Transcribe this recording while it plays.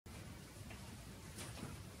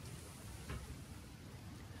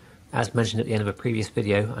As mentioned at the end of a previous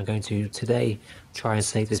video, I'm going to today try and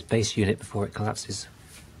save this base unit before it collapses.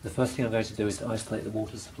 The first thing I'm going to do is to isolate the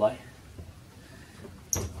water supply.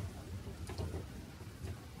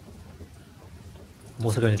 I'm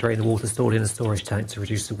also going to drain the water stored in the storage tank to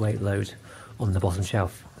reduce the weight load on the bottom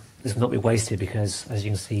shelf. This will not be wasted because, as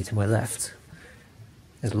you can see to my left,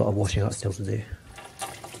 there's a lot of washing up still to do.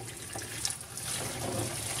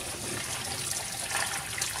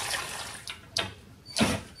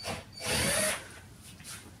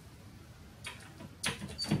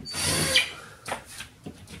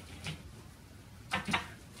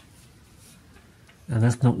 And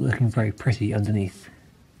that's not looking very pretty underneath.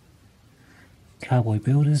 Cowboy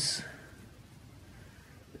builders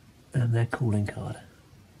and their calling card.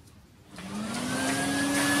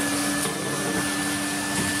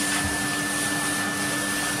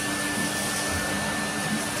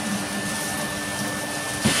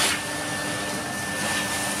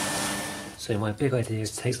 So my big idea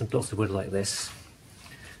is to take some blocks of wood like this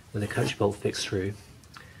with a coach bolt fixed through,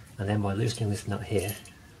 and then by loosening this nut here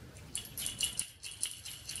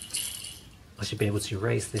I should be able to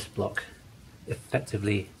raise this block,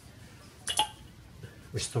 effectively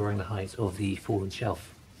restoring the height of the fallen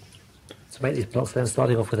shelf. To make these blocks then,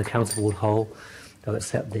 starting off with a counterbore hole, I'll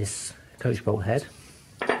accept this coach bolt head.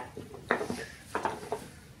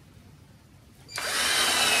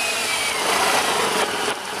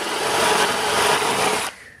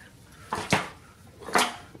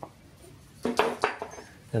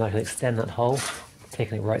 Then I can extend that hole,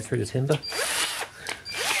 taking it right through the timber.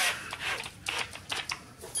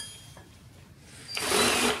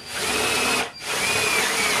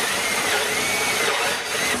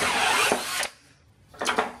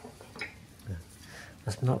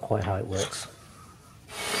 That's not quite how it works.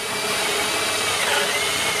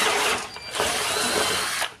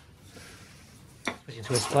 Switching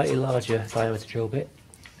to a slightly larger diameter drill bit,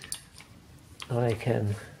 I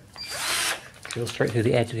can drill straight through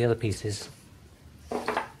the edge of the other pieces.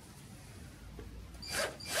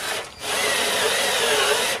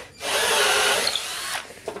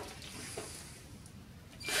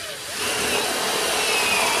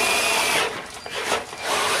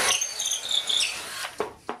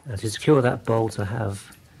 And to secure that bolt I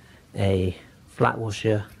have a flat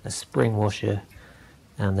washer, a spring washer,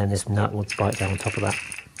 and then this nut will bite down on top of that.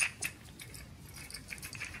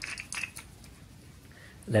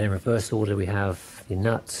 Then in reverse order we have the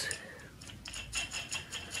nut,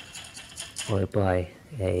 followed by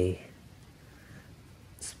a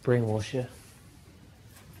spring washer,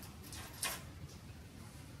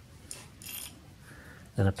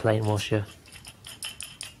 then a plain washer,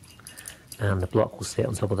 and the block will sit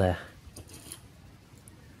on top of there.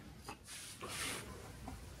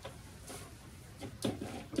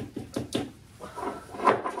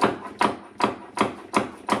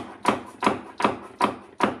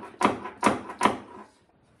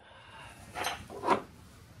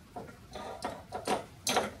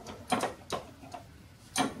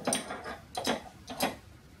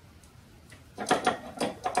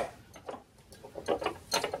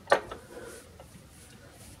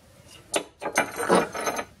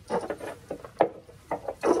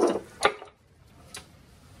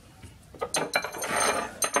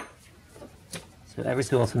 So every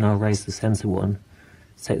so often I'll raise the centre one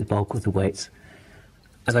to take the bulk of the weight.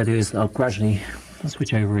 As I do is I'll gradually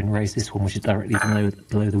switch over and raise this one, which is directly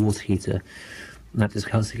below the water heater, and that just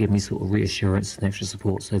helps to give me sort of reassurance and extra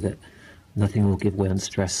support so that nothing will give way under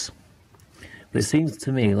stress. But it seems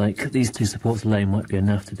to me like these two supports alone might be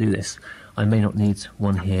enough to do this. I may not need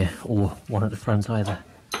one here or one at the front either.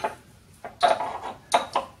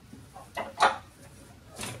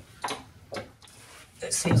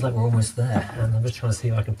 It seems like we're almost there, and I'm just trying to see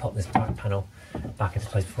if I can pop this back panel back into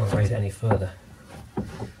place before I raise it any further.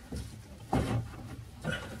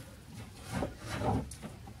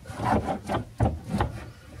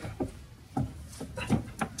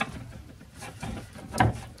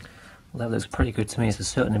 Well, that looks pretty good to me. It's a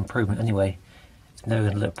certain improvement anyway. It's never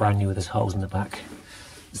going to look brand new with those holes in the back.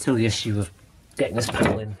 There's still the issue of getting this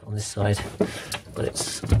panel in on this side, but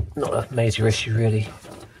it's not a major issue really.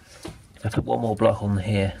 If I put one more block on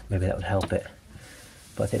here, maybe that would help it.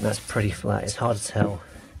 But I think that's pretty flat. It's hard to tell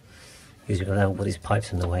using an elbow with these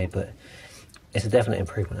pipes in the way, but it's a definite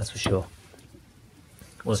improvement, that's for sure.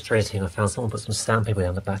 While straighting, I found someone put some sandpaper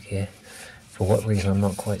down the back here. For what reason, I'm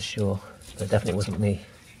not quite sure, but it definitely wasn't me.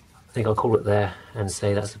 I think I'll call it there and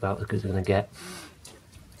say that's about as good as we're going to get.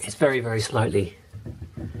 It's very, very slightly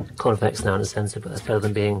convex now in the centre, but that's better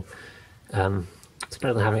than being, it's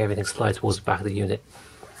better than having everything slide towards the back of the unit.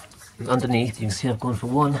 And underneath, you can see I've gone for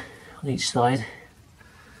one on each side.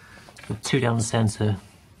 with 2 down the centre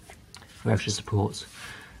for extra support.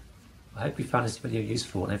 I hope you found this video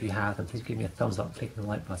useful, and if you have, then please give me a thumbs up and click the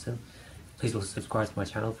like button. Please also subscribe to my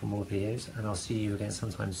channel for more videos, and I'll see you again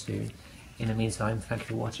sometime soon. In the meantime, thank you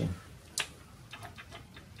for watching.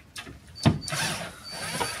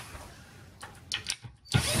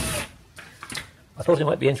 I thought it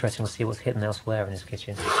might be interesting to see what's hidden elsewhere in this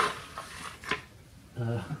kitchen.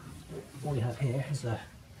 What we have here is a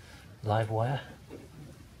live wire.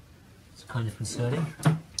 It's kind of concerning.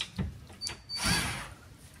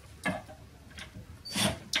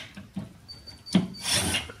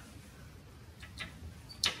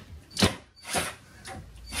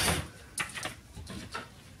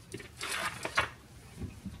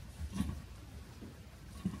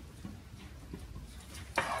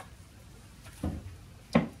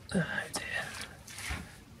 Oh dear.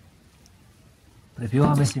 But if you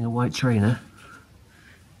are missing a white trainer,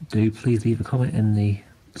 do please leave a comment in the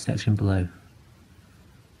section below.